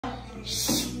I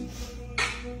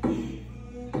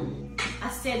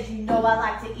said, you know I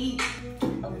like to eat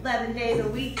 11 days a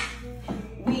week.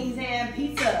 Wings and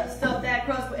pizza, stuff that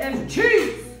crust with extra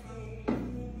cheese.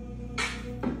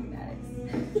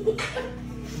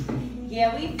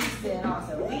 Yeah, we feasting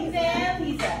also. Wings and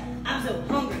pizza. I'm so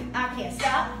hungry, I can't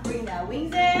stop. Bring that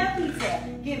wings and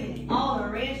pizza. Give me all the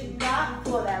ranch you got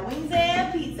for that wings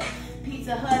and pizza.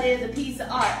 Pizza Hut is a piece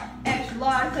of art. Extra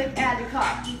large, quick, add to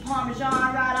cart. Eat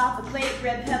Parmesan right off the plate.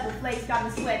 Red pepper flakes got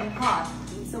me sweating hard.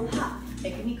 Being so hot,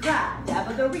 making me cry. Dab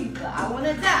of the reaper, I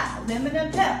wanna die. Lemon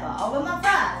and pepper, all of my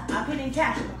fries. I'm hitting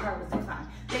cash, my car was declined.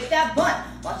 Take that bun,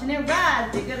 watching it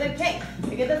rise. Bigger the cake,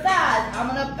 bigger the thighs. I'm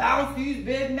gonna bounce these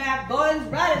Big Mac buns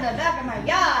right in the back of my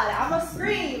yard. I'ma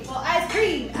scream for ice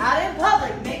cream out in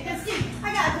public, make a scene.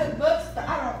 I got cookbooks, but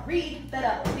I don't read.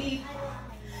 Better believe.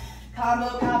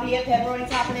 Combo, copy, and pepperoni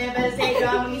topping it. Better stay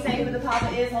dry when you say who the papa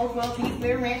is. Whole grilled cheese,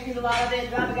 clear ranch, need a lot of it.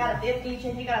 Driver got a 50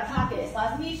 chicken, you got a pocket.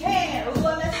 Slice in each hand. Ooh,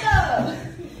 I messed up.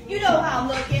 You know how I'm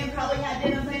looking. Probably had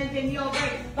dinner plans, getting your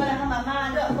break. But I had my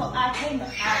mind up, so I came up.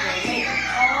 I will wait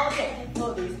all day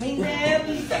for these wings and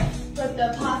pizza. Put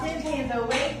the pots and pans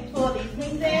away for these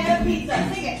wings and pizza.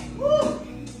 Sing it. Woo!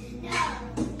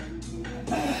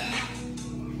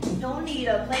 Don't need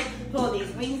a plate for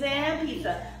these wings and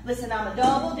pizza. Listen, I'm a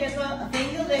double dipper, a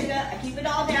finger liquor. I keep it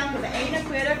all down because I ain't a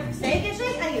quitter. Steak and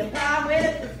shake, I need a prime with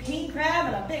it. With king crab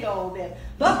and a big old bit.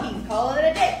 Buc-ee's, call it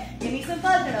a day. Give me some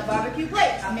fudge and a barbecue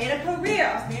plate. I made a career,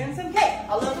 I'm smearing some cake.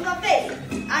 All over my face.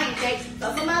 I ain't fake,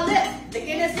 sauce on my lips.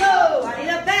 Licking it slow. I need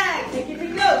a bag, take it to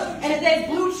go. And if there's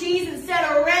blue cheese instead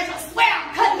of ranch, I swear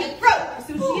I'm cutting your throat.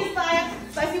 Sushi is fire,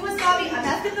 spicy wasabi. I'm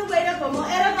asking the waiter for more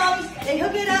edamame. They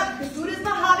hook it up, cause food is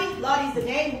my hobby. Lottie's the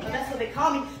name, but that's what they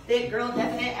call me. Thick girl,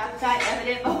 definite, appetite,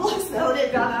 evident. Oh, smelled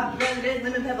it, drop out the resident,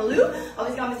 lemon pepper loo.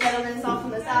 Always got me settled in soft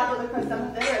from the side with a crust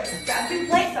on the third. Grab 2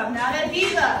 plates, I'm not a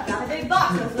diva. Got a big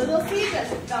box, those little speakers.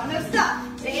 Got no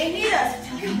stuff, they ain't need us.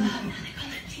 Tell them love, now they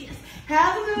gonna cheat us.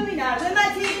 Have a movie night with my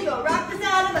team, go rock this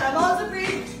island, but I'm also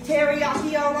free.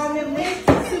 Teriyaki on them wings,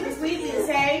 super sweet, be the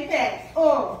same thing.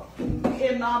 Oh.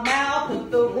 In my mouth,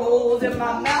 put the rolls in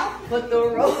my mouth, put the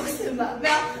rolls in my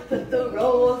mouth, put the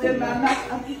rolls in my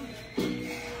mouth.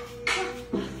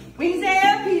 Wings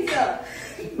and pizza.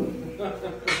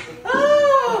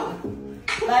 Oh,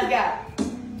 let's go.